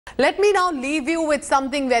Let me now leave you with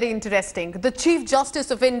something very interesting. The Chief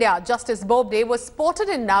Justice of India, Justice Bobde, was spotted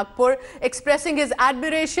in Nagpur expressing his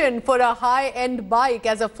admiration for a high-end bike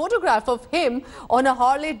as a photograph of him on a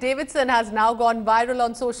Harley Davidson has now gone viral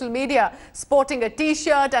on social media, sporting a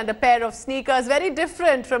t-shirt and a pair of sneakers, very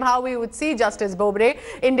different from how we would see Justice Bobde.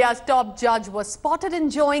 India's top judge was spotted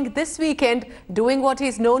enjoying this weekend doing what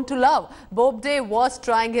he's known to love. Bobde was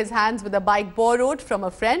trying his hands with a bike borrowed from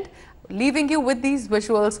a friend. Leaving you with these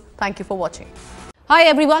visuals. Thank you for watching. Hi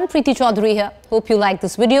everyone, Preeti Chaudhary here. Hope you like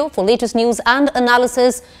this video. For latest news and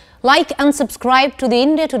analysis, like and subscribe to the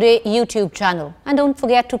India Today YouTube channel. And don't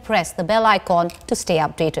forget to press the bell icon to stay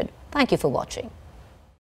updated. Thank you for watching.